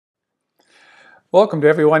Welcome to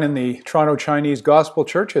everyone in the Toronto Chinese Gospel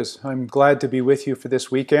Churches. I'm glad to be with you for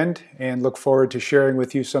this weekend and look forward to sharing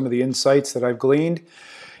with you some of the insights that I've gleaned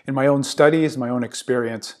in my own studies, my own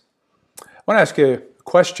experience. I want to ask you a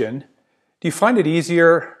question. Do you find it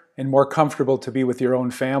easier and more comfortable to be with your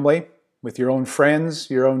own family, with your own friends,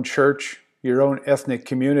 your own church, your own ethnic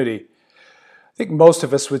community? I think most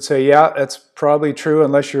of us would say, yeah, that's probably true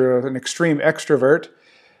unless you're an extreme extrovert.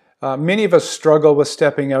 Many of us struggle with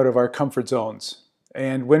stepping out of our comfort zones.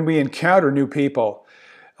 And when we encounter new people,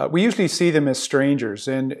 we usually see them as strangers,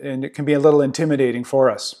 and it can be a little intimidating for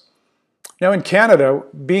us. Now in Canada,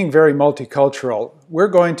 being very multicultural, we're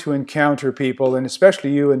going to encounter people, and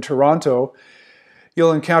especially you in Toronto,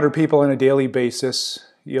 you'll encounter people on a daily basis.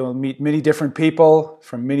 You'll meet many different people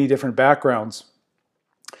from many different backgrounds.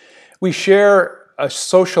 We share a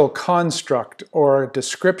social construct or a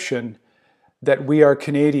description that we are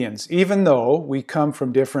Canadians, even though we come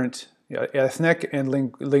from different ethnic and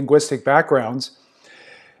linguistic backgrounds.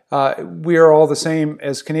 We are all the same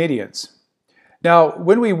as Canadians. Now,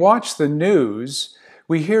 when we watch the news,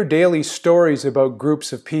 we hear daily stories about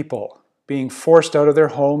groups of people being forced out of their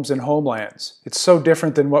homes and homelands. It's so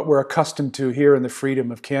different than what we're accustomed to here in the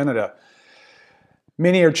freedom of Canada.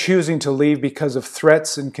 Many are choosing to leave because of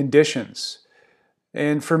threats and conditions.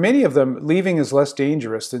 And for many of them, leaving is less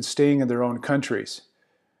dangerous than staying in their own countries.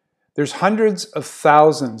 There's hundreds of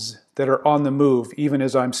thousands that are on the move, even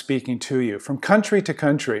as I'm speaking to you, from country to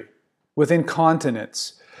country, within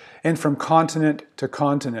continents, and from continent to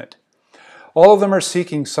continent. All of them are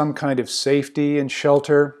seeking some kind of safety and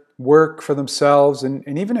shelter, work for themselves,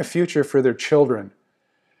 and even a future for their children.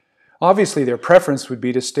 Obviously, their preference would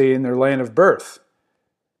be to stay in their land of birth.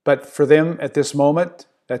 But for them, at this moment,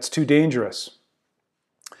 that's too dangerous.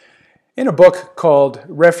 In a book called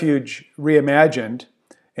Refuge Reimagined,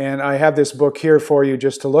 and I have this book here for you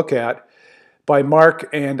just to look at, by Mark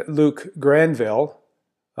and Luke Granville.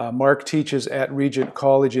 Mark teaches at Regent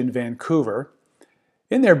College in Vancouver.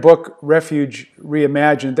 In their book, Refuge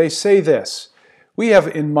Reimagined, they say this: we have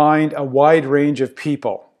in mind a wide range of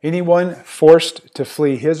people, anyone forced to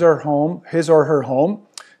flee his or her home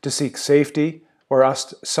to seek safety or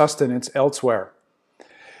sustenance elsewhere.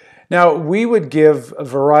 Now, we would give a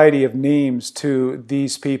variety of names to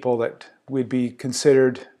these people that would be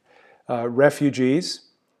considered refugees.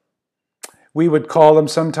 We would call them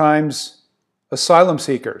sometimes asylum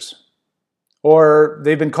seekers, or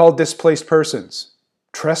they've been called displaced persons,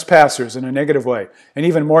 trespassers in a negative way, and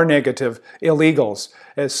even more negative, illegals,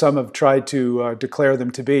 as some have tried to declare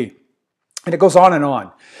them to be. And it goes on and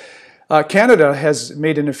on. Canada has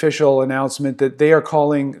made an official announcement that they are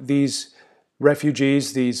calling these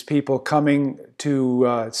refugees, these people coming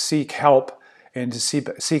to seek help and to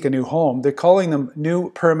seek a new home, they're calling them new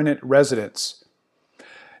permanent residents.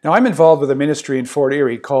 Now, I'm involved with a ministry in Fort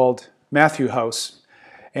Erie called Matthew House,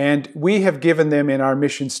 and we have given them in our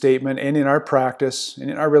mission statement and in our practice and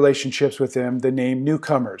in our relationships with them the name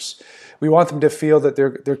newcomers. We want them to feel that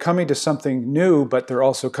they're coming to something new, but they're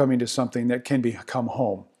also coming to something that can become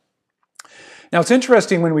home. Now, it's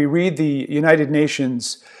interesting when we read the United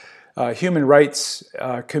Nations Human Rights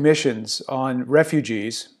Commissions on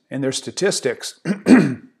refugees and their statistics.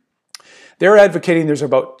 They're advocating there's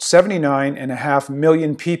about 79.5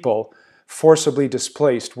 million people forcibly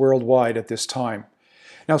displaced worldwide at this time.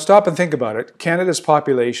 Now stop and think about it. Canada's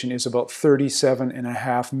population is about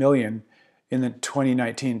 37.5 million in the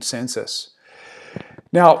 2019 census.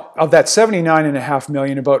 Now, of that 79.5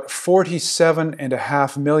 million, about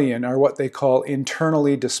 47.5 million are what they call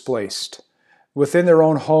internally displaced, within their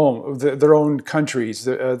own home, their own countries,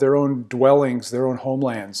 their own dwellings, their own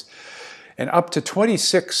homelands. And up to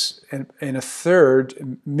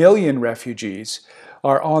 26.33 million refugees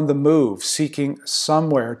are on the move, seeking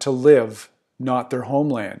somewhere to live, not their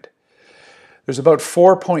homeland. There's about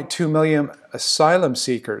 4.2 million asylum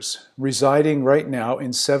seekers residing right now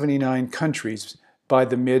in 79 countries by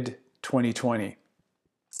the mid-2020.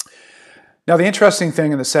 Now, the interesting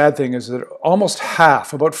thing and the sad thing is that almost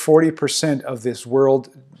half, about 40% of this world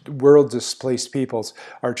displaced peoples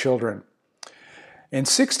are children. And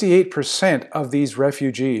 68% of these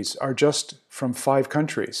refugees are just from 5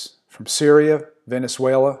 countries, from Syria,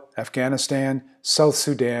 Venezuela, Afghanistan, South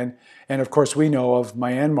Sudan, and of course we know of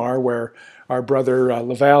Myanmar, where our brother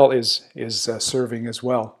Laval is serving as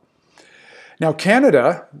well. Now,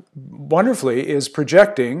 Canada, wonderfully, is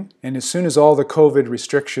projecting, and as soon as all the COVID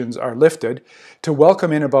restrictions are lifted, to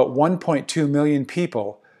welcome in about 1.2 million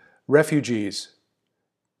people, refugees,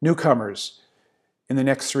 newcomers, in the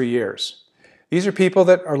next 3 years. These are people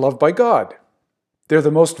that are loved by God. They're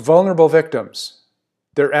the most vulnerable victims.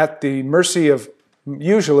 They're at the mercy of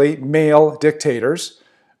usually male dictators,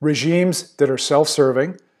 regimes that are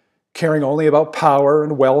self-serving, caring only about power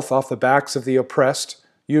and wealth off the backs of the oppressed,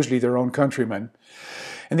 usually their own countrymen.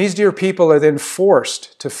 And these dear people are then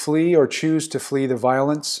forced to flee or choose to flee the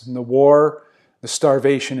violence and the war, the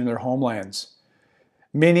starvation in their homelands.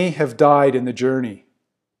 Many have died in the journey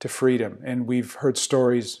to freedom, and we've heard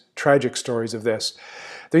stories, tragic stories of this.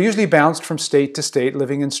 They're usually bounced from state to state,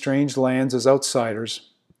 living in strange lands as outsiders,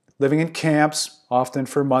 living in camps, often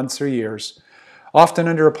for months or years, often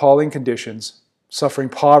under appalling conditions, suffering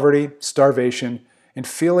poverty, starvation, and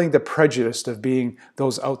feeling the prejudice of being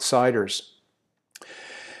those outsiders.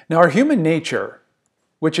 Now, our human nature,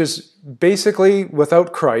 which is basically,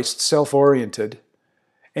 without Christ, self-oriented,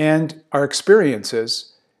 and our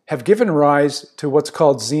experiences have given rise to what's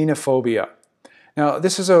called xenophobia. Now,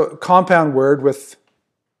 this is a compound word with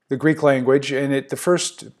the Greek language, and the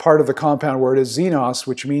first part of the compound word is xenos,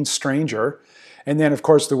 which means stranger. And then, of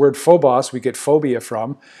course, the word phobos we get phobia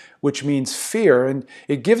from, which means fear. And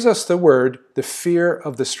it gives us the word, the fear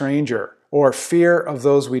of the stranger, or fear of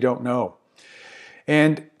those we don't know.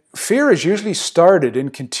 And fear is usually started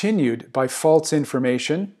and continued by false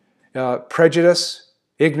information, prejudice,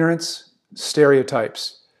 ignorance,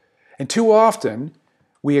 stereotypes. And too often,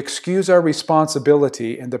 we excuse our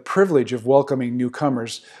responsibility and the privilege of welcoming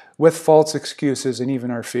newcomers with false excuses and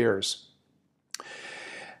even our fears.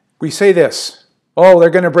 We say this, oh,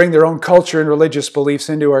 they're going to bring their own culture and religious beliefs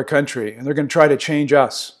into our country, and they're going to try to change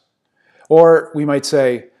us. Or we might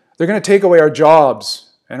say, they're going to take away our jobs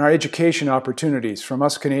and our education opportunities from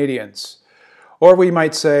us Canadians. Or we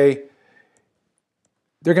might say,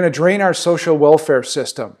 they're going to drain our social welfare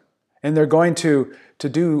system, and they're going to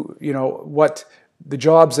do, what the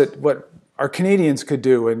jobs that what our Canadians could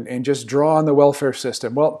do and just draw on the welfare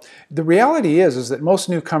system. Well, the reality is that most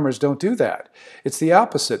newcomers don't do that. It's the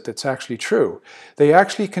opposite that's actually true. They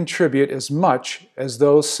actually contribute as much as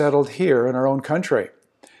those settled here in our own country.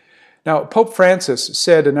 Now, Pope Francis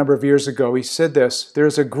said a number of years ago, he said this,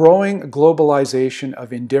 there's a growing globalization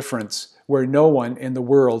of indifference where no one in the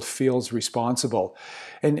world feels responsible.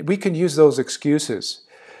 And we can use those excuses.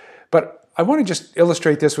 But I want to just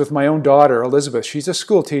illustrate this with my own daughter, Elizabeth. She's a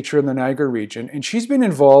school teacher in the Niagara region, and she's been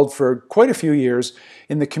involved for quite a few years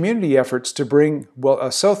in the community efforts to bring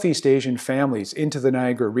Southeast Asian families into the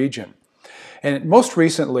Niagara region. And most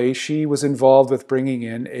recently, she was involved with bringing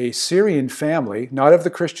in a Syrian family, not of the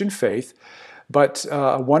Christian faith, but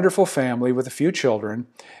a wonderful family with a few children,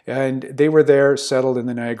 and they were there settled in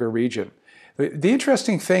the Niagara region. The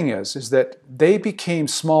interesting thing is that they became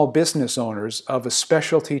small business owners of a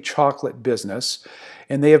specialty chocolate business,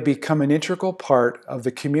 and they have become an integral part of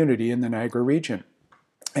the community in the Niagara region.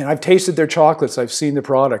 And I've tasted their chocolates, I've seen the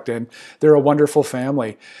product, and they're a wonderful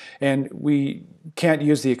family. And we can't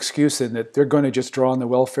use the excuse in that they're going to just draw on the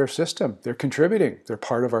welfare system. They're contributing, they're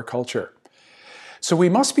part of our culture. So we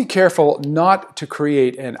must be careful not to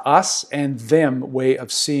create an us and them way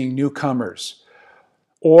of seeing newcomers,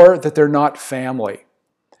 or that they're not family.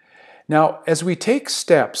 Now, as we take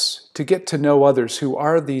steps to get to know others who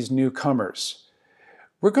are these newcomers,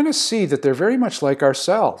 we're going to see that they're very much like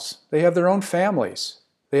ourselves. They have their own families.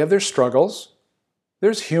 They have their struggles.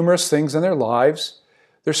 There's humorous things in their lives.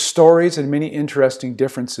 There's stories and many interesting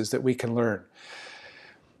differences that we can learn.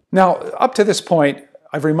 Now, up to this point,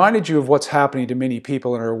 I've reminded you of what's happening to many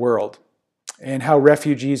people in our world and how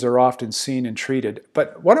refugees are often seen and treated.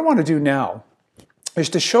 But what I want to do now is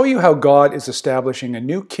to show you how God is establishing a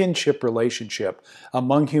new kinship relationship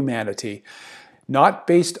among humanity, not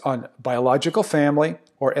based on biological family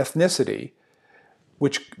or ethnicity,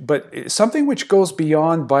 but something which goes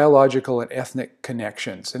beyond biological and ethnic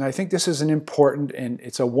connections. And I think this is an important and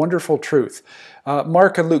it's a wonderful truth.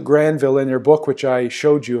 Mark and Luke Granville, in their book, which I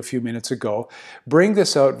showed you a few minutes ago, bring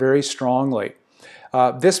this out very strongly.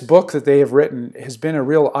 This book that they have written has been a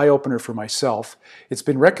real eye-opener for myself. It's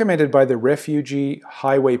been recommended by the Refugee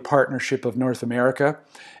Highway Partnership of North America,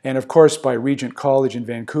 and of course by Regent College in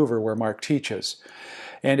Vancouver, where Mark teaches.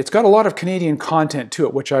 And it's got a lot of Canadian content to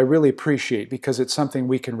it, which I really appreciate because it's something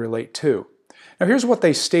we can relate to. Now here's what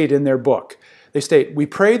they state in their book. They state, we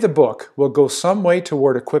pray the book will go some way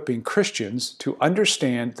toward equipping Christians to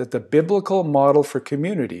understand that the biblical model for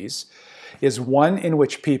communities is one in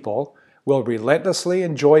which people will relentlessly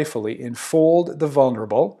and joyfully enfold the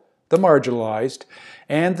vulnerable, the marginalized,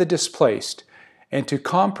 and the displaced, and to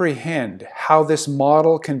comprehend how this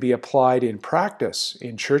model can be applied in practice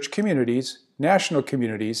in church communities, national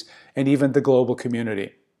communities, and even the global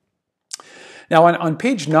community. Now, on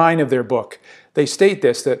page 9 of their book, they state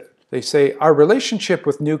this, that They say, our relationship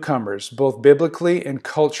with newcomers, both biblically and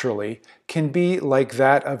culturally, can be like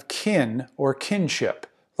that of kin or kinship,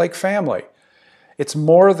 like family. It's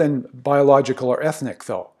more than biological or ethnic,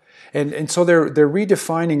 though. And so they're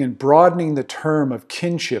redefining and broadening the term of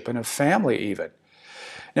kinship and of family even.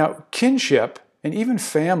 Now, kinship and even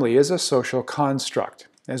family is a social construct,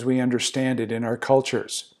 as we understand it in our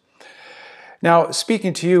cultures. Now,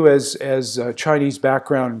 speaking to you as Chinese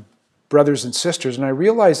background brothers and sisters, and I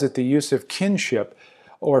realize that the use of kinship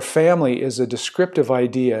or family is a descriptive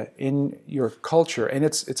idea in your culture, and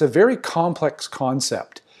it's a very complex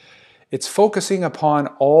concept. It's focusing upon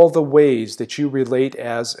all the ways that you relate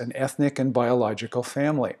as an ethnic and biological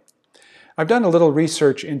family. I've done a little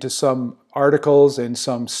research into some articles and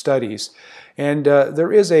some studies, and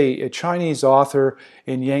there is a Chinese author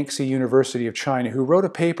in Yangtze University of China who wrote a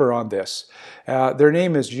paper on this. Their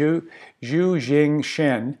name is Zhu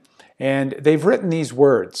Jingshen, and they've written these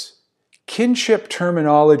words. Kinship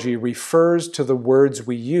terminology refers to the words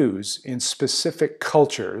we use in specific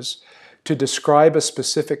cultures to describe a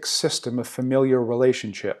specific system of familiar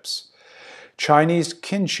relationships. Chinese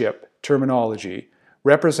kinship terminology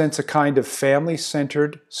represents a kind of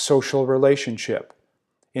family-centered social relationship.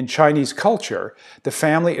 In Chinese culture, the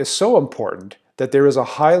family is so important that there is a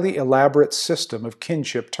highly elaborate system of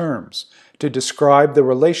kinship terms to describe the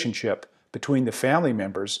relationship between the family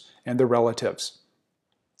members and the relatives.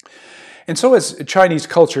 And so as Chinese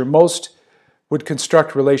culture, most would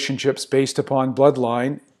construct relationships based upon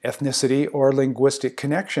bloodline, ethnicity, or linguistic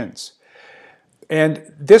connections.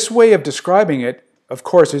 And this way of describing it, of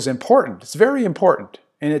course, is important. It's very important,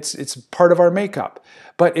 and it's part of our makeup.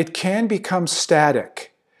 But it can become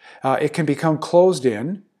static. It can become closed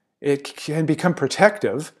in. It can become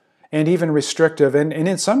protective and even restrictive. And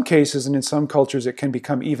in some cases and in some cultures, it can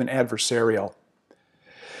become even adversarial.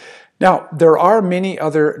 Now, there are many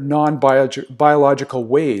other non-biological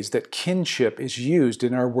ways that kinship is used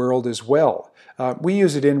in our world as well. We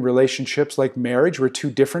use it in relationships like marriage, where two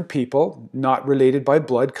different people, not related by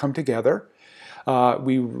blood, come together.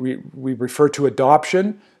 We refer to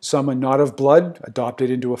adoption, someone not of blood, adopted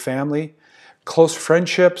into a family. Close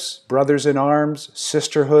friendships, brothers in arms,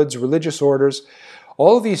 sisterhoods, religious orders.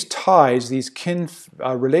 All of these ties, these kin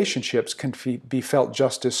relationships can be felt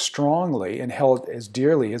just as strongly and held as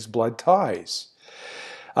dearly as blood ties.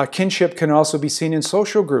 Kinship can also be seen in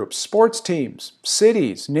social groups, sports teams,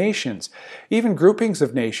 cities, nations, even groupings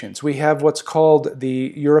of nations. We have what's called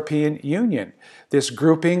the European Union, this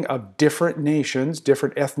grouping of different nations,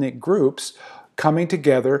 different ethnic groups coming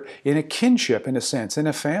together in a kinship, in a sense, in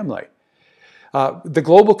a family. The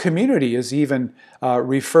global community is even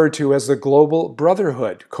referred to as the Global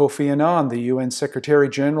Brotherhood. Kofi Annan, the UN Secretary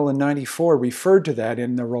General in '94, referred to that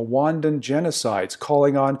in the Rwandan genocides,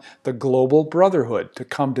 calling on the Global Brotherhood to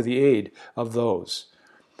come to the aid of those.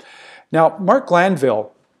 Now, Mark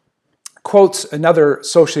Glanville quotes another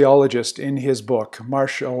sociologist in his book,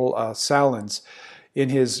 Marshall Sahlins, in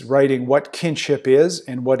his writing, What Kinship Is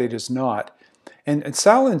and What It Is Not. And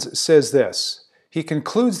Sahlins says this. He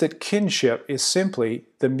concludes that kinship is simply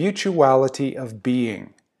the mutuality of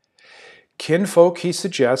being. Kinfolk, he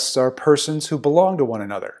suggests, are persons who belong to one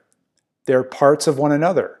another. They're parts of one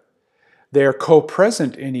another. They're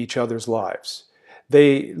co-present in each other's lives.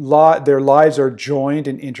 Their lives are joined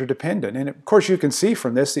and interdependent. And of course, you can see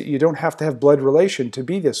from this that you don't have to have blood relation to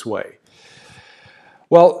be this way.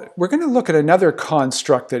 Well, we're going to look at another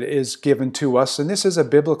construct that is given to us, and this is a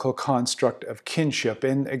biblical construct of kinship.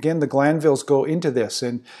 And again, the Glanvilles go into this,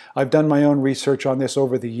 and I've done my own research on this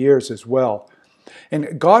over the years as well.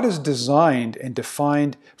 And God has designed and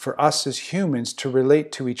defined for us as humans to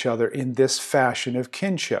relate to each other in this fashion of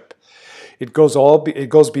kinship. It goes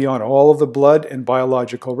beyond all of the blood and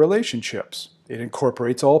biological relationships. It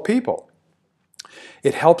incorporates all people.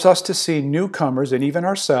 It helps us to see newcomers and even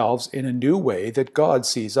ourselves in a new way that God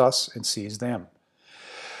sees us and sees them.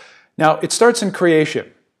 Now, it starts in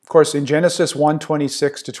creation. Of course, in Genesis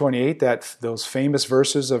 1:26-28, those famous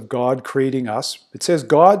verses of God creating us, it says,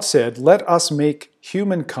 God said, let us make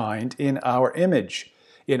humankind in our image,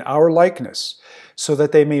 in our likeness, so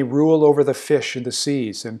that they may rule over the fish in the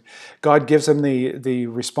seas. And God gives them the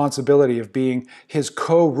responsibility of being his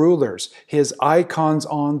co-rulers, his icons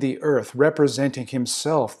on the earth, representing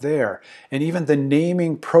himself there. And even the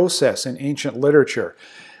naming process in ancient literature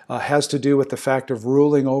has to do with the fact of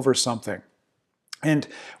ruling over something. And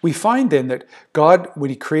we find then that God,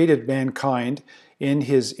 when he created mankind in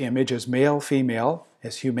his image as male, female,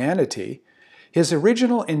 as humanity, his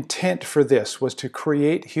original intent for this was to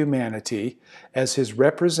create humanity as his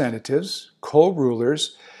representatives,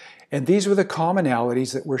 co-rulers, and these were the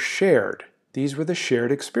commonalities that were shared. These were the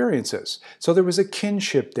shared experiences. So there was a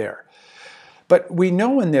kinship there. But we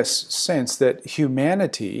know in this sense that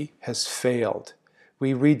humanity has failed.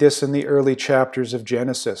 We read this in the early chapters of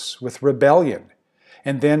Genesis with rebellion,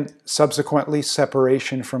 and then subsequently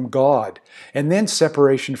separation from God, and then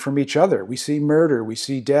separation from each other. We see murder, we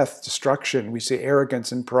see death, destruction, we see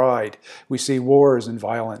arrogance and pride, we see wars and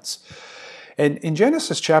violence. And in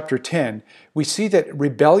Genesis chapter 10, we see that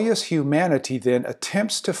rebellious humanity then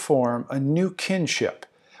attempts to form a new kinship,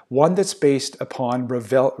 one that's based upon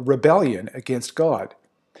rebellion against God.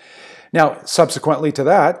 Now, subsequently to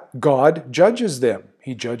that, God judges them.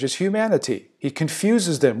 He judges humanity. He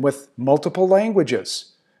confuses them with multiple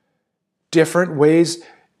languages, different ways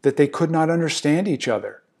that they could not understand each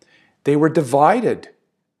other. They were divided.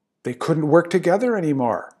 They couldn't work together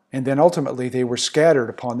anymore. And then ultimately they were scattered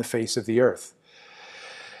upon the face of the earth.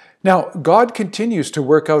 Now, God continues to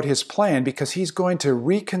work out his plan because he's going to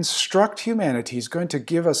reconstruct humanity. He's going to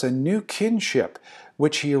give us a new kinship,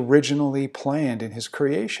 which he originally planned in his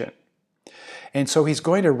creation. And so he's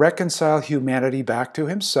going to reconcile humanity back to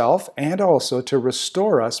himself and also to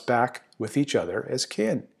restore us back with each other as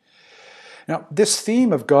kin. Now, this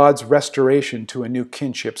theme of God's restoration to a new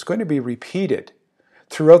kinship is going to be repeated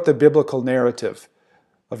throughout the biblical narrative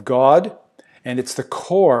of God, and it's the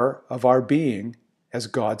core of our being as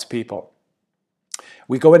God's people.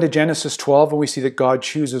 We go into Genesis 12 and we see that God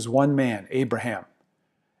chooses one man, Abraham.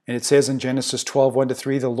 And it says in Genesis 12,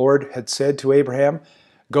 1-3, the Lord had said to Abraham,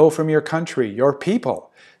 "Go from your country, your people,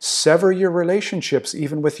 sever your relationships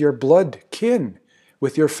even with your blood kin,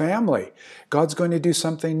 with your family. God's going to do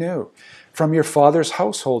something new. From your father's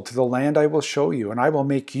household to the land I will show you, and I will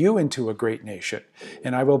make you into a great nation,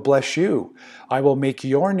 and I will bless you. I will make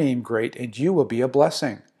your name great, and you will be a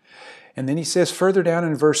blessing." And then he says further down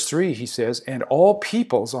in verse 3, he says, "And all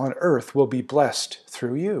peoples on earth will be blessed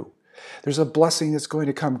through you." There's a blessing that's going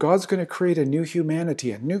to come. God's going to create a new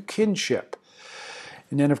humanity, a new kinship.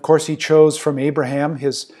 And then, of course, he chose from Abraham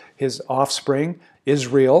his offspring,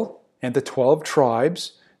 Israel, and the 12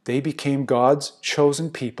 tribes. They became God's chosen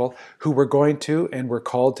people who were going to and were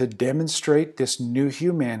called to demonstrate this new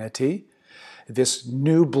humanity, this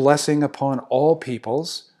new blessing upon all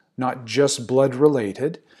peoples, not just blood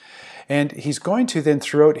related. And he's going to then,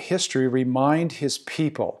 throughout history, remind his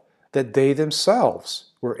people that they themselves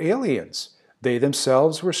were aliens. They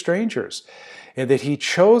themselves were strangers, and that he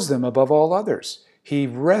chose them above all others. He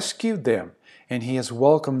rescued them, and he has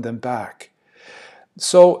welcomed them back.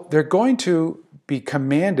 So they're going to be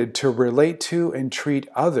commanded to relate to and treat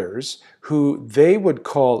others who they would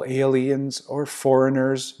call aliens or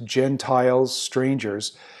foreigners, Gentiles,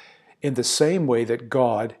 strangers, in the same way that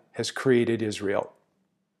God has created Israel.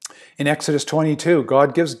 In Exodus 22,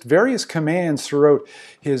 God gives various commands throughout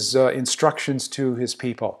his instructions to his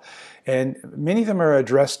people. And many of them are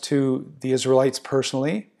addressed to the Israelites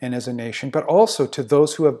personally and as a nation, but also to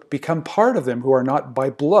those who have become part of them who are not by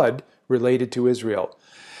blood related to Israel.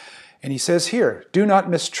 And he says here, "Do not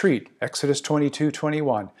mistreat," Exodus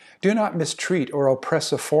 22:21, "do not mistreat or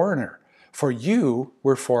oppress a foreigner, for you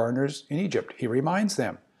were foreigners in Egypt." He reminds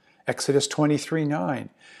them. Exodus 23:9,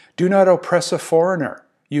 "Do not oppress a foreigner.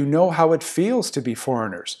 You know how it feels to be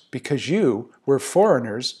foreigners, because you were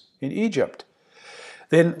foreigners in Egypt."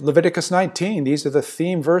 Then Leviticus 19, these are the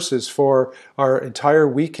theme verses for our entire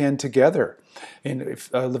weekend together. In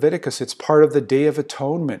Leviticus, it's part of the Day of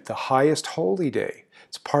Atonement, the highest holy day.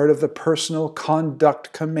 It's part of the personal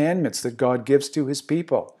conduct commandments that God gives to his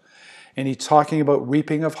people. And he's talking about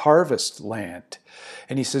reaping of harvest land.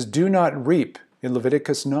 And he says, do not reap, in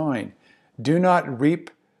Leviticus 9, do not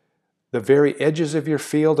reap the very edges of your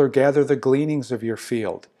field or gather the gleanings of your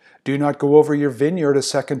field. Do not go over your vineyard a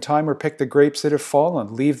second time or pick the grapes that have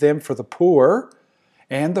fallen. Leave them for the poor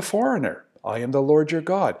and the foreigner. I am the Lord your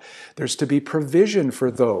God. There's to be provision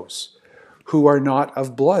for those who are not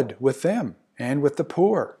of blood with them and with the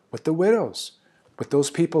poor, with the widows, with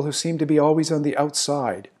those people who seem to be always on the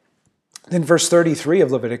outside. Then verse 33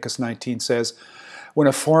 of Leviticus 19 says, "When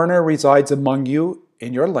a foreigner resides among you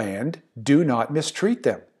in your land, do not mistreat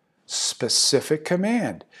them." Specific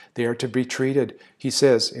command. They are to be treated, he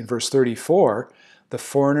says in verse 34, "The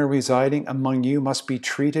foreigner residing among you must be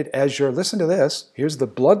treated as your," listen to this, here's the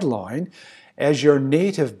bloodline, "as your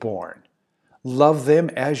native born. Love them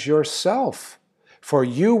as yourself. For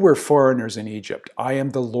you were foreigners in Egypt. I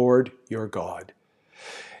am the Lord your God."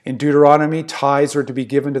 In Deuteronomy, tithes were to be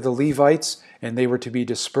given to the Levites, and they were to be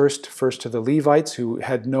dispersed first to the Levites who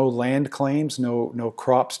had no land claims, no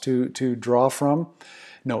crops to draw from,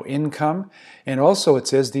 no income. And also it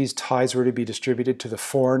says these tithes were to be distributed to the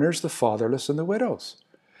foreigners, the fatherless, and the widows.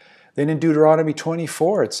 Then in Deuteronomy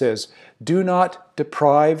 24 it says, do not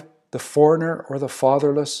deprive the foreigner or the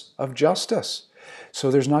fatherless of justice. So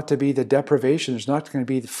there's not to be the deprivation, there's not going to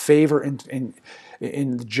be the favor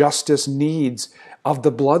in justice needs of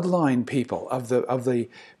the bloodline people, of the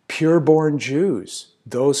pure-born Jews.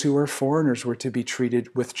 Those who were foreigners were to be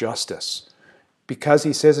treated with justice. Because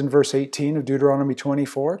he says in verse 18 of Deuteronomy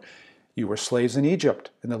 24, you were slaves in Egypt,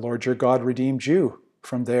 and the Lord your God redeemed you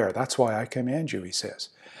from there. That's why I command you, he says.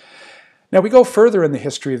 Now we go further in the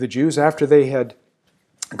history of the Jews after they had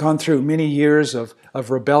gone through many years of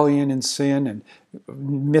rebellion and sin and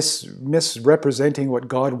misrepresenting what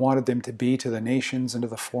God wanted them to be to the nations and to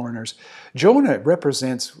the foreigners. Jonah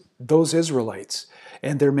represents those Israelites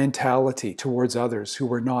and their mentality towards others who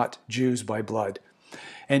were not Jews by blood.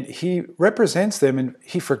 And he represents them, and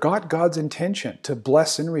he forgot God's intention to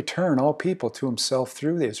bless in return all people to himself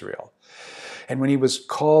through Israel. And when he was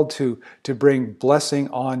called to bring blessing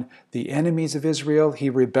on the enemies of Israel, he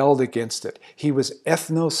rebelled against it. He was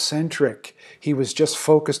ethnocentric. He was just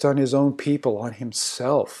focused on his own people, on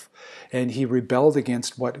himself. And he rebelled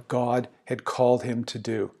against what God had called him to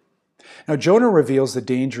do. Now, Jonah reveals the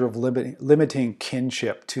danger of limiting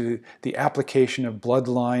kinship to the application of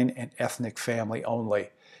bloodline and ethnic family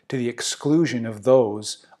only, to the exclusion of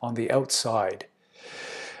those on the outside.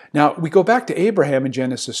 Now, we go back to Abraham in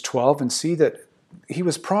Genesis 12 and see that he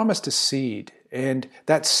was promised a seed, and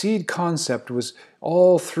that seed concept was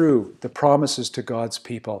all through the promises to God's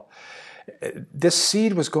people. This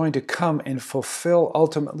seed was going to come and fulfill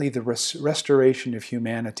ultimately the restoration of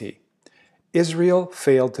humanity. Israel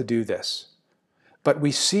failed to do this. But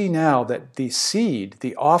we see now that the seed,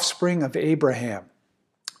 the offspring of Abraham,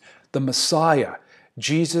 the Messiah,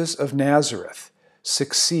 Jesus of Nazareth,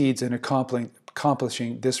 succeeds in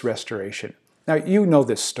accomplishing this restoration. Now, you know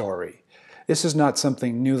this story. This is not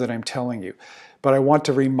something new that I'm telling you, but I want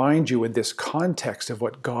to remind you in this context of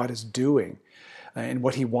what God is doing and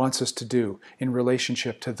what he wants us to do in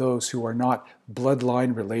relationship to those who are not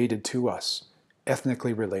bloodline related to us,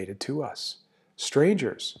 ethnically related to us,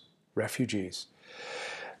 strangers, refugees.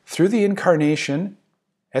 Through the incarnation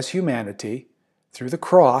as humanity, through the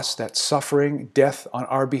cross, that suffering, death on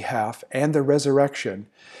our behalf, and the resurrection,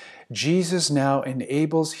 Jesus now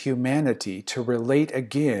enables humanity to relate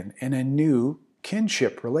again in a new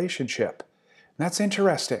kinship relationship. And that's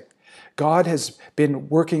interesting. God has been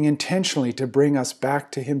working intentionally to bring us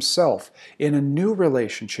back to himself in a new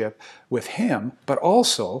relationship with him, but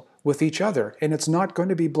also with each other. And it's not going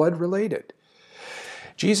to be blood related.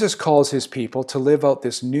 Jesus calls his people to live out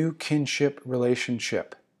this new kinship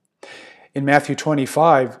relationship. In Matthew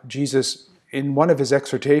 25, Jesus, in one of his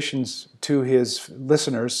exhortations to his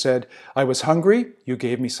listeners, said, I was hungry, you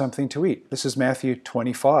gave me something to eat. This is Matthew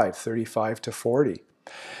 25, 35 to 40.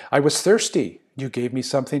 I was thirsty, you gave me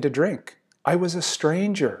something to drink. I was a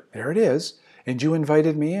stranger, there it is, and you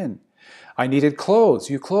invited me in. I needed clothes,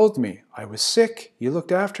 you clothed me. I was sick, you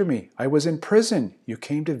looked after me. I was in prison, you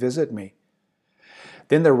came to visit me.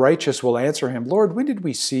 Then the righteous will answer him, Lord, when did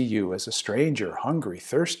we see you as a stranger, hungry,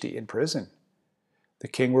 thirsty, in prison? The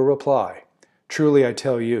king will reply, truly I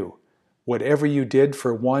tell you, whatever you did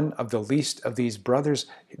for one of the least of these brothers,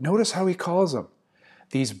 notice how he calls them,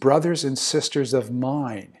 these brothers and sisters of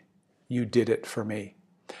mine, you did it for me.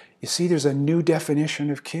 You see, there's a new definition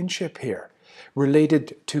of kinship here,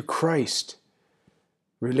 related to Christ,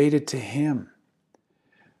 related to him.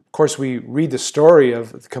 Of course, we read the story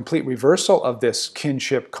of the complete reversal of this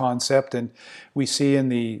kinship concept, and we see in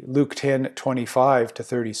the Luke 10, 25 to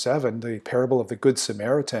 37, the parable of the Good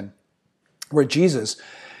Samaritan, where Jesus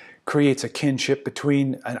creates a kinship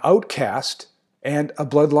between an outcast and a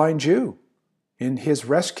bloodline Jew in his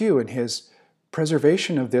rescue and his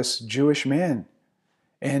preservation of this Jewish man.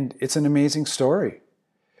 And it's an amazing story.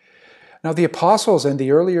 Now, the apostles and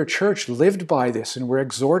the earlier church lived by this and were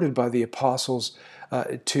exhorted by the apostles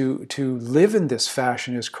to live in this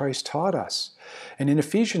fashion as Christ taught us. And in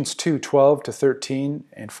Ephesians 2, 12 to 13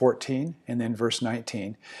 and 14, and then verse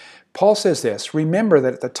 19, Paul says this, remember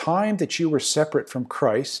that at the time that you were separate from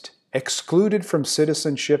Christ, excluded from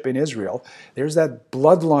citizenship in Israel, there's that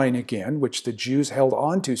bloodline again, which the Jews held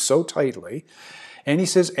on to so tightly. And he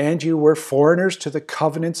says, and you were foreigners to the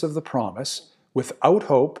covenants of the promise, without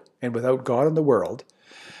hope and without God in the world.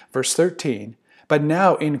 Verse 13, but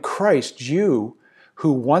now in Christ you,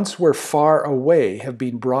 who once were far away, have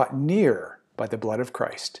been brought near by the blood of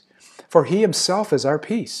Christ. For he himself is our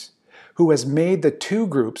peace, who has made the two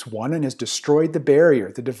groups one and has destroyed the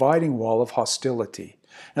barrier, the dividing wall of hostility.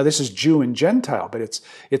 Now this is Jew and Gentile, but it's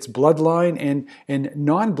bloodline and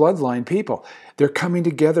non-bloodline people. They're coming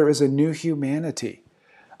together as a new humanity.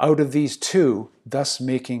 out of these two, thus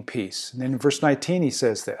making peace. And then in verse 19 he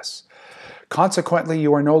says this, consequently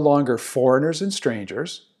you are no longer foreigners and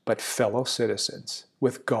strangers, but fellow citizens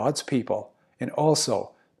with God's people and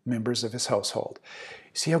also members of his household.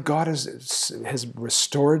 See how God has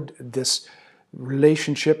restored this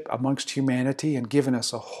relationship amongst humanity and given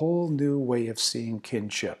us a whole new way of seeing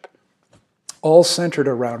kinship, all centered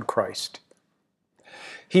around Christ.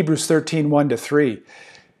 Hebrews 13, 1-3,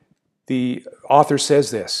 the author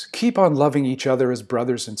says this, keep on loving each other as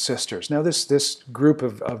brothers and sisters. Now this group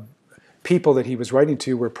of people that he was writing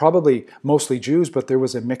to were probably mostly Jews, but there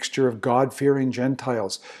was a mixture of God-fearing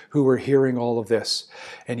Gentiles who were hearing all of this.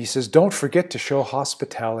 And he says, don't forget to show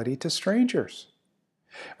hospitality to strangers.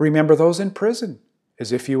 Remember those in prison,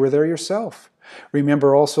 as if you were there yourself.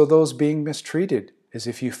 Remember also those being mistreated, as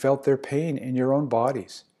if you felt their pain in your own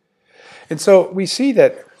bodies. And so we see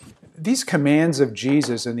that these commands of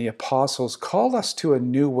Jesus and the apostles call us to a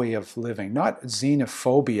new way of living, not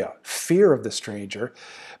xenophobia, fear of the stranger,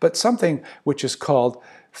 but something which is called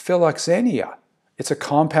philoxenia. It's a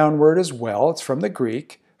compound word as well. It's from the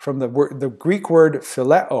Greek Greek word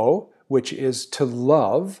phileo, which is to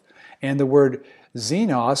love, and the word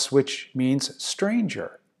xenos, which means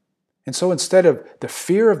stranger. And so instead of the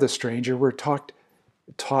fear of the stranger, we're taught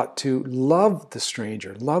to love the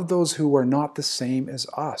stranger, love those who are not the same as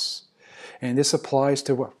us. And this applies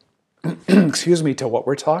to what, to what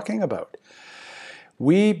we're talking about.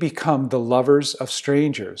 We become the lovers of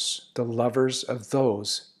strangers, the lovers of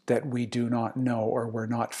those that we do not know or we're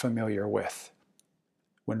not familiar with.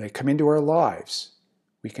 When they come into our lives,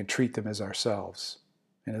 we can treat them as ourselves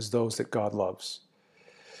and as those that God loves.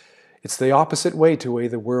 It's the opposite way to the way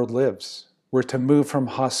the world lives. We're to move from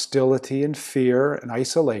hostility and fear and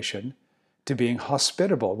isolation to being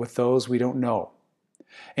hospitable with those we don't know.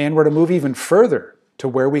 And we're to move even further to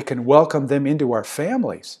where we can welcome them into our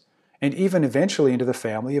families and even eventually into the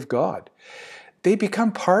family of God. They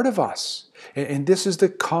become part of us. And this is the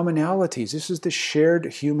commonalities. This is the shared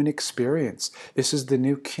human experience. This is the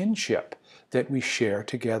new kinship that we share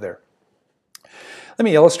together. Let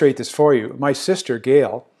me illustrate this for you. My sister,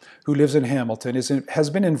 Gail, who lives in Hamilton, has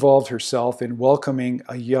been involved herself in welcoming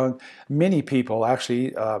many people,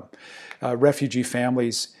 actually, refugee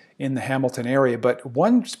families in the Hamilton area. But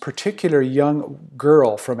one particular young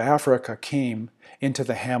girl from Africa came into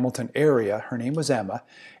the Hamilton area. Her name was Emma,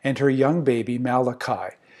 and her young baby,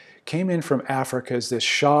 Malachi, came in from Africa as this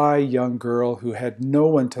shy young girl who had no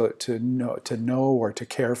one to know or to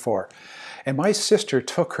care for. And my sister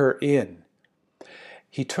took her in.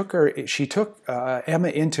 She took Emma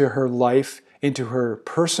into her life, into her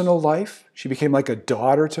personal life. She became like a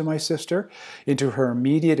daughter to my sister, into her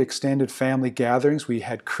immediate extended family gatherings. We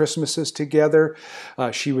had Christmases together.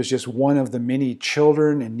 She was just one of the many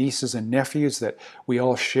children and nieces and nephews that we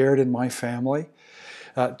all shared in my family.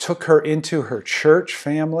 Took her into her church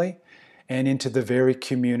family and into the very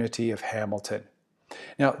community of Hamilton.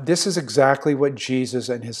 Now, this is exactly what Jesus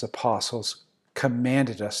and his apostles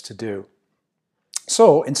commanded us to do.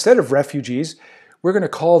 So instead of refugees, we're going to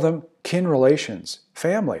call them kin relations,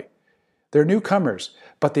 family. They're newcomers,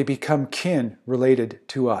 but they become kin related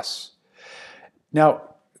to us.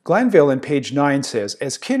 Now, Glanville in page 9 says,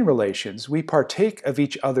 as kin relations, we partake of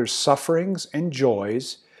each other's sufferings and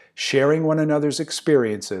joys, sharing one another's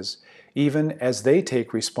experiences, even as they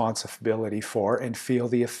take responsibility for and feel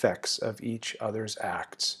the effects of each other's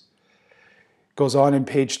acts. Goes on in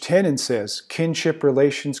page 10 and says, kinship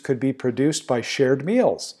relations could be produced by shared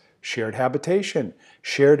meals, shared habitation,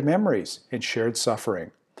 shared memories, and shared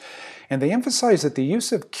suffering. And they emphasize that the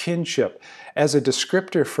use of kinship as a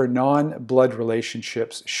descriptor for non-blood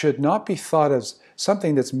relationships should not be thought as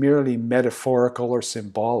something that's merely metaphorical or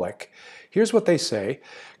symbolic. Here's what they say,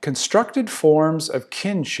 constructed forms of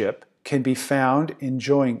kinship can be found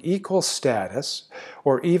enjoying equal status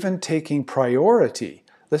or even taking priority,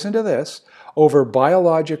 listen to this, over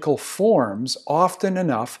biological forms often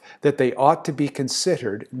enough that they ought to be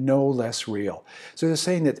considered no less real. So they're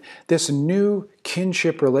saying that this new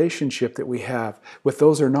kinship relationship that we have with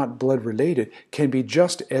those who are not blood related can be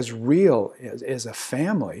just as real as a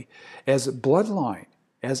family, as bloodline,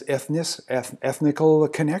 as ethnical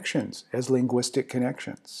connections, as linguistic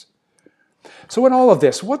connections. So in all of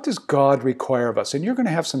this, what does God require of us? And you're going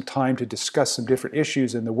to have some time to discuss some different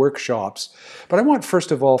issues in the workshops. But I want,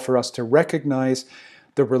 first of all, for us to recognize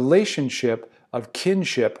the relationship of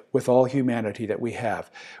kinship with all humanity that we have.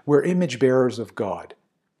 We're image bearers of God.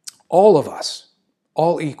 All of us,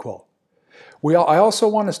 all equal. I also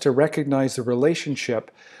want us to recognize the relationship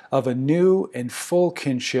of a new and full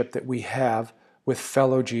kinship that we have with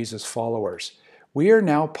fellow Jesus followers. We are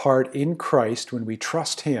now part in Christ, when we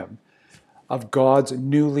trust Him, of God's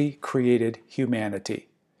newly created humanity.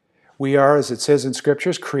 We are, as it says in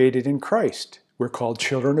Scriptures, created in Christ. We're called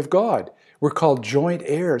children of God. We're called joint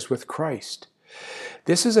heirs with Christ.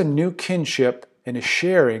 This is a new kinship and a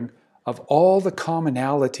sharing of all the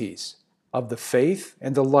commonalities of the faith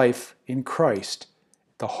and the life in Christ,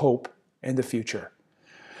 the hope and the future.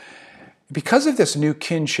 Because of this new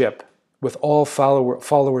kinship with all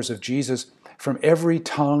followers of Jesus from every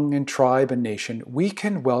tongue and tribe and nation, we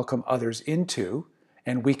can welcome others into,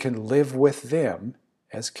 and we can live with them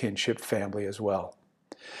as kinship family as well.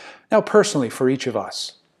 Now, personally, for each of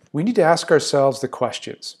us, we need to ask ourselves the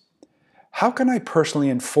questions: how can I personally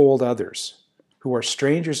enfold others who are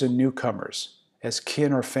strangers and newcomers as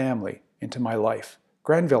kin or family into my life?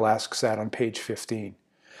 Granville asks that on page 15.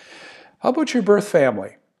 How about your birth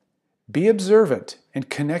family? Be observant and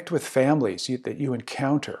connect with families that you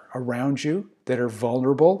encounter around you that are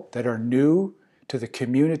vulnerable, that are new to the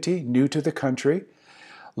community, new to the country.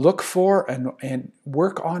 Look for and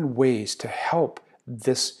work on ways to help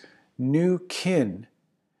this new kin,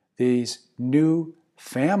 these new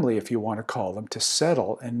family, if you want to call them, to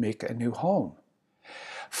settle and make a new home.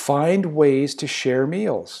 Find ways to share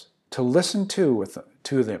meals, to listen to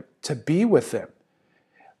them, to be with them.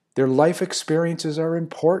 Their life experiences are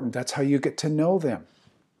important. That's how you get to know them.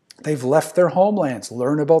 They've left their homelands.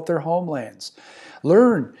 Learn about their homelands.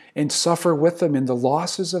 Learn and suffer with them in the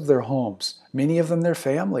losses of their homes, many of them their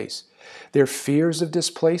families, their fears of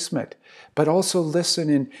displacement, but also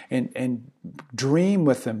listen and dream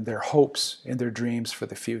with them their hopes and their dreams for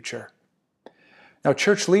the future. Now,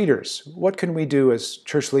 church leaders, what can we do as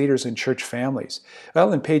church leaders and church families?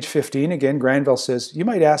 Well, in page 15, again, Granville says, you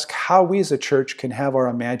might ask how we as a church can have our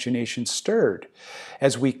imagination stirred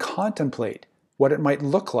as we contemplate what it might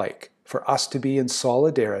look like for us to be in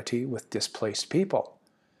solidarity with displaced people.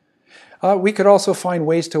 We could also find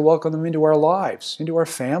ways to welcome them into our lives, into our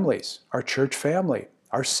families, our church family,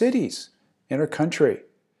 our cities, and our country.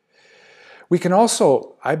 We can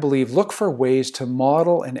also, I believe, look for ways to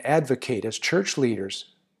model and advocate as church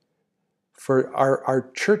leaders for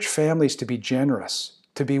our church families to be generous,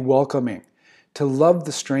 to be welcoming, to love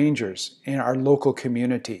the strangers in our local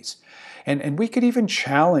communities. And we could even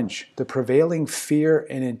challenge the prevailing fear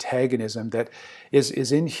and antagonism that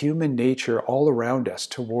is in human nature all around us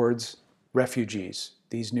towards refugees,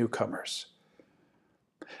 these newcomers.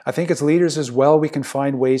 I think as leaders as well, we can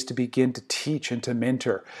find ways to begin to teach and to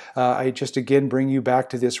mentor. I just again bring you back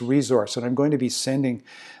to this resource, and I'm going to be sending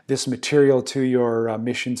this material to your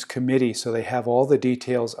missions committee so they have all the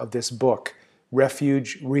details of this book,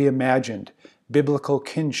 Refuge Reimagined, Biblical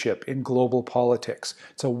Kinship in Global Politics.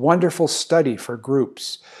 It's a wonderful study for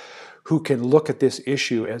groups who can look at this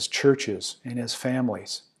issue as churches and as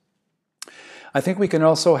families. I think we can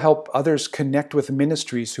also help others connect with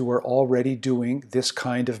ministries who are already doing this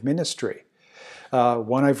kind of ministry.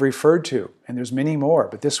 One I've referred to, and there's many more,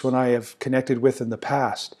 but this one I have connected with in the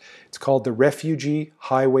past. It's called the Refugee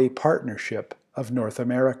Highway Partnership of North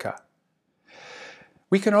America.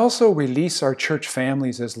 We can also release our church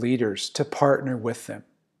families as leaders to partner with them.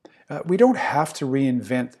 We don't have to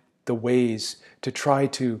reinvent the ways to try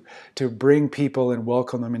to bring people and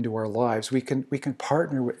welcome them into our lives. We can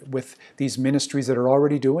partner with these ministries that are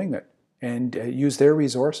already doing it and use their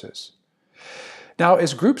resources. Now,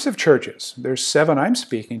 as groups of churches, there's 7 I'm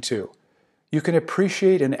speaking to, you can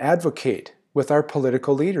appreciate and advocate with our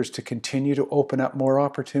political leaders to continue to open up more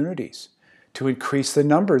opportunities, to increase the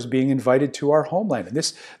numbers being invited to our homeland. And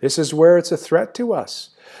this is where it's a threat to us.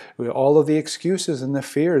 All of the excuses and the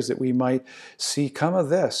fears that we might see come of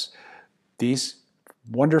this. These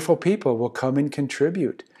wonderful people will come and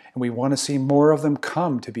contribute. And we want to see more of them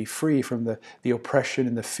come to be free from the oppression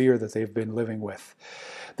and the fear that they've been living with.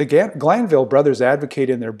 The Glanville brothers advocate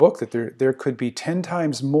in their book that there could be 10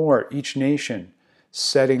 times more each nation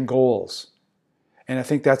setting goals. And I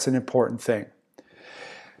think that's an important thing.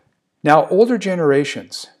 Now, older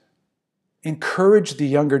generations, encourage the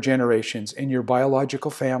younger generations in your biological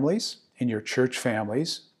families, in your church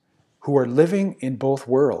families, who are living in both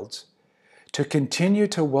worlds, to continue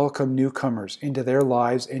to welcome newcomers into their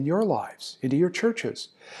lives and your lives, into your churches.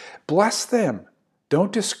 Bless them.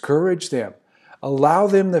 Don't discourage them. Allow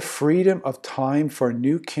them the freedom of time for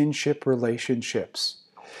new kinship relationships.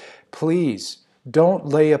 Please, don't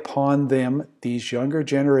lay upon them, these younger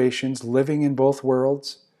generations living in both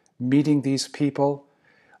worlds, meeting these people,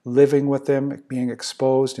 living with them, being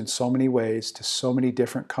exposed in so many ways to so many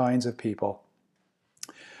different kinds of people.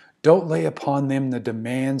 Don't lay upon them the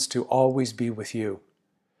demands to always be with you.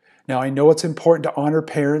 Now, I know it's important to honor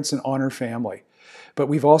parents and honor family, But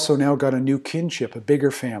we've also now got a new kinship, a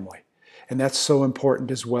bigger family. And that's so important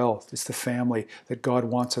as well. It's the family that God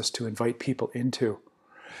wants us to invite people into.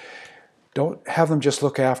 Don't have them just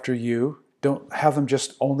look after you. Don't have them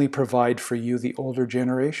just only provide for you, the older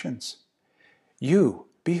generations. You,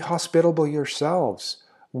 be hospitable yourselves.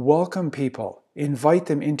 Welcome people. Invite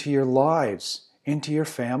them into your lives, into your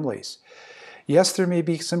families. Yes, there may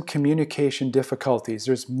be some communication difficulties.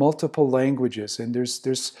 There's multiple languages and there's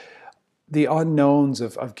the unknowns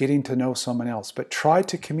of getting to know someone else, but try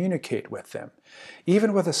to communicate with them,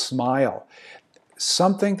 even with a smile.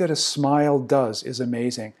 Something that a smile does is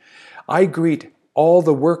amazing. I greet all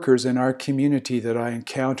the workers in our community that I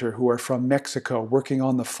encounter who are from Mexico, working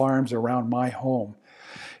on the farms around my home,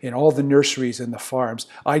 in all the nurseries and the farms.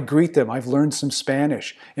 I greet them. I've learned some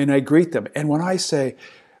Spanish, and I greet them. And when I say,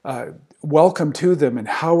 welcome to them, and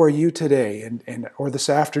how are you today, or this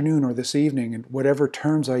afternoon, or this evening, and whatever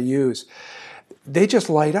terms I use, they just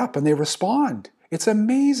light up and they respond. It's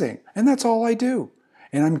amazing. And that's all I do.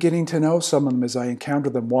 And I'm getting to know some of them as I encounter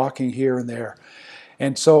them walking here and there.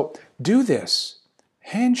 And so do this.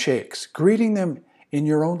 Handshakes, greeting them in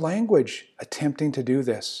your own language, attempting to do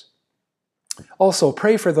this. Also,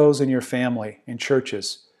 pray for those in your family, in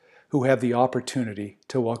churches, who have the opportunity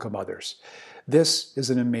to welcome others. This is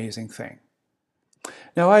an amazing thing.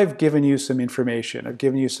 Now, I've given you some information. I've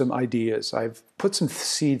given you some ideas. I've put some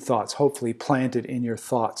seed thoughts, hopefully planted in your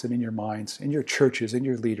thoughts and in your minds, in your churches, in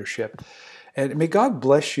your leadership. And may God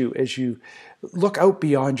bless you as you look out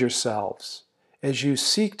beyond yourselves, as you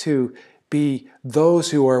seek to be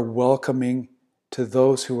those who are welcoming to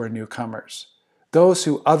those who are newcomers, those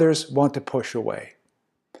who others want to push away.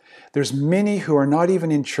 There's many who are not even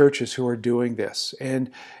in churches who are doing this. And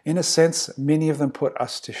in a sense, many of them put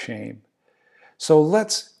us to shame. So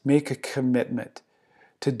let's make a commitment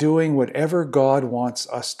to doing whatever God wants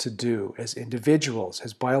us to do as individuals,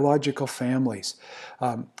 as biological families,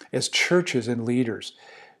 as churches and leaders,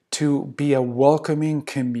 to be a welcoming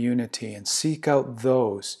community and seek out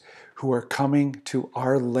those who are coming to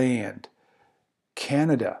our land,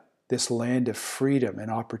 Canada, this land of freedom and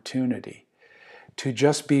opportunity, to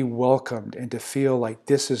just be welcomed and to feel like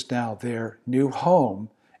this is now their new home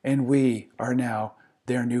and we are now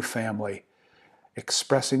their new family,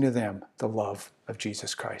 expressing to them the love of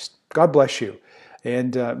Jesus Christ. God bless you,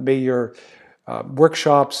 and may your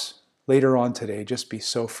workshops later on today just be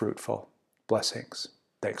so fruitful. Blessings.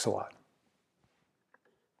 Thanks a lot.